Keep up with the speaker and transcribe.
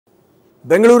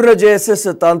ಬೆಂಗಳೂರಿನ ಜೆಎಸ್ಎಸ್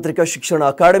ತಾಂತ್ರಿಕ ಶಿಕ್ಷಣ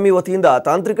ಅಕಾಡೆಮಿ ವತಿಯಿಂದ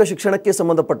ತಾಂತ್ರಿಕ ಶಿಕ್ಷಣಕ್ಕೆ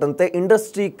ಸಂಬಂಧಪಟ್ಟಂತೆ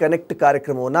ಇಂಡಸ್ಟ್ರಿ ಕನೆಕ್ಟ್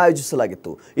ಕಾರ್ಯಕ್ರಮವನ್ನು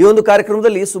ಆಯೋಜಿಸಲಾಗಿತ್ತು। ಈ ಒಂದು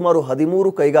ಕಾರ್ಯಕ್ರಮದಲ್ಲಿ ಸುಮಾರು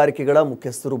 13 ಕೈಗಾರಿಕೆಗಳ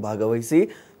ಮುಖ್ಯಸ್ಥರು ಭಾಗವಹಿಸಿ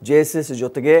ಜೆಎಸ್ಎಸ್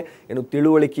ಜೊತೆಗೆ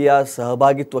ತಿಳುವಳಿಕೆಯ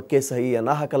ಸಹಭಾಗಿತ್ವಕ್ಕೆ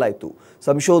ಸಹಿಯನ್ನು ಹಾಕಲಾಯಿತು।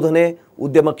 ಸಂಶೋಧನೆ,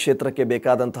 ಉದ್ಯಮ ಕ್ಷೇತ್ರಕ್ಕೆ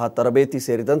ಬೇಕಾದಂತಹ ತರಬೇತಿ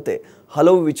ಸೇರಿದಂತೆ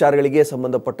ಹಲವು ವಿಚಾರಗಳಿಗೆ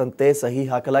ಸಂಬಂಧಪಟ್ಟಂತೆ ಸಹಿ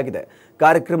ಹಾಕಲಾಗಿದೆ।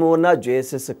 ಕಾರ್ಯಕ್ರಮವನ್ನು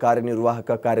ಜೆಎಸ್ಎಸ್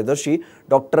ಕಾರ್ಯನಿರ್ವಾಹಕ ಕಾರ್ಯದರ್ಶಿ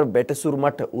ಡಾಕ್ಟರ್ ಬೆಟಸೂರ್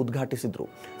ಮಠ್ ಉದ್ಘಾಟಿಸಿದರು।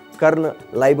 ಕರ್ನ್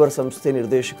ಲೈಬರ್ ಸಂಸ್ಥೆ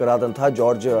ನಿರ್ದೇಶಕರಾದಂತಹ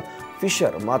ಜಾರ್ಜ್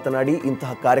ಫಿಶರ್ ಮಾತನಾಡಿ,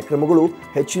 ಇಂತಹ ಕಾರ್ಯಕ್ರಮಗಳು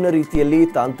ಹೆಚ್ಚಿನ ರೀತಿಯಲ್ಲಿ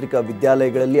ತಾಂತ್ರಿಕ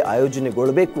ವಿದ್ಯಾಲಯಗಳಲ್ಲಿ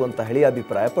ಆಯೋಜನೆಗೊಳ್ಳಬೇಕು ಅಂತ ಹೇಳಿ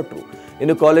ಅಭಿಪ್ರಾಯಪಟ್ಟರು।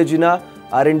 ಇನ್ನು ಕಾಲೇಜಿನ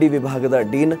R&D ವಿಭಾಗದ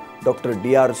ಡೀನ್ ಡಾಕ್ಟರ್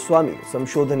DR ಸ್ವಾಮಿ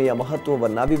ಸಂಶೋಧನೆಯ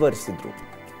ಮಹತ್ವವನ್ನು ವಿವರಿಸಿದರು।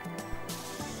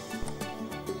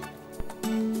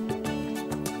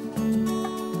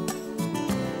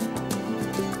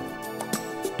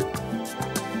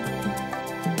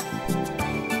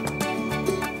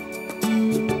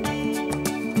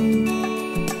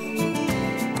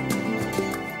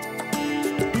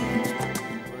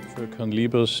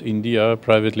 Libers India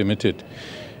Private Limited.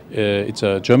 It's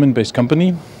a German-based company,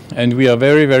 and we are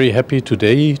very, very happy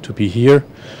today to be here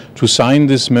to sign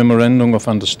this memorandum of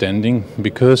understanding,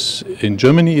 because in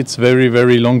Germany it's very,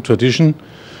 very long tradition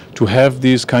to have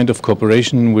this kind of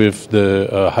cooperation with the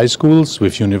high schools,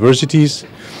 with universities,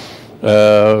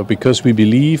 because we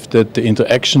believe that the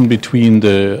interaction between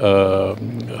the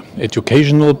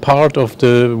educational part of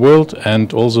the world and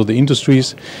also the industries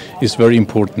is very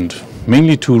important.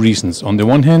 Mainly two reasons. On the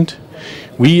one hand,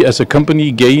 we as a company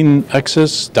gain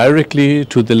access directly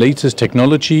to the latest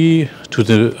technology, to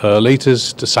the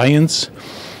latest science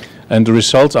and the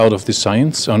results out of the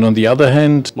science. And on the other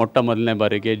hand, ಮೊಟ್ಟ ಮೊದಲನೇ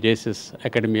ಬಾರಿಗೆ JSS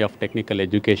academy of technical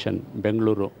education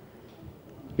Bengaluru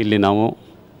ಇಲ್ಲಿ ನಾವು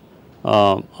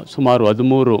ಸುಮಾರು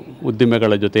 13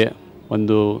 ಉದ್ದಿಮೆಗಳ ಜೊತೆ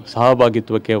ಒಂದು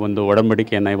ಸಹಭಾಗಿತ್ವಕ್ಕೆ ಒಂದು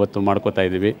ಒಡಂಬಡಿಕೆಯನ್ನು ಇವತ್ತು ಮಾಡ್ಕೋತಾ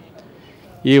ಇದ್ದೀವಿ।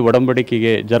 ಈ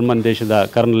ಒಡಂಬಡಿಕೆಗೆ ಜರ್ಮನ್ ದೇಶದ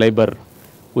ಕರ್ನ್ ಲೈಬರ್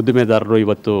ಉದ್ದಿಮೆದಾರರು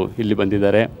ಇವತ್ತು ಇಲ್ಲಿ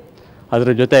ಬಂದಿದ್ದಾರೆ। ಅದರ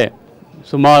ಜೊತೆ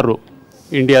ಸುಮಾರು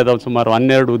ಇಂಡಿಯಾದ ಸುಮಾರು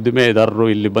 12 ಉದ್ದಿಮೆದಾರರು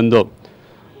ಇಲ್ಲಿ ಬಂದು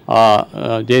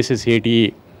ಜೆಎಸ್ಎಸ್ ATE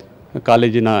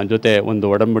ಕಾಲೇಜಿನ ಜೊತೆ ಒಂದು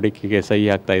ಒಡಂಬಡಿಕೆಗೆ ಸಹಿ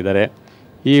ಹಾಕ್ತಾ ಇದ್ದಾರೆ।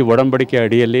 ಈ ಒಡಂಬಡಿಕೆ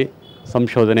ಅಡಿಯಲ್ಲಿ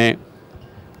ಸಂಶೋಧನೆ,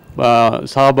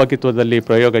 ಸಹಭಾಗಿತ್ವದಲ್ಲಿ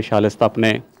ಪ್ರಯೋಗಶಾಲೆ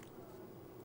ಸ್ಥಾಪನೆ,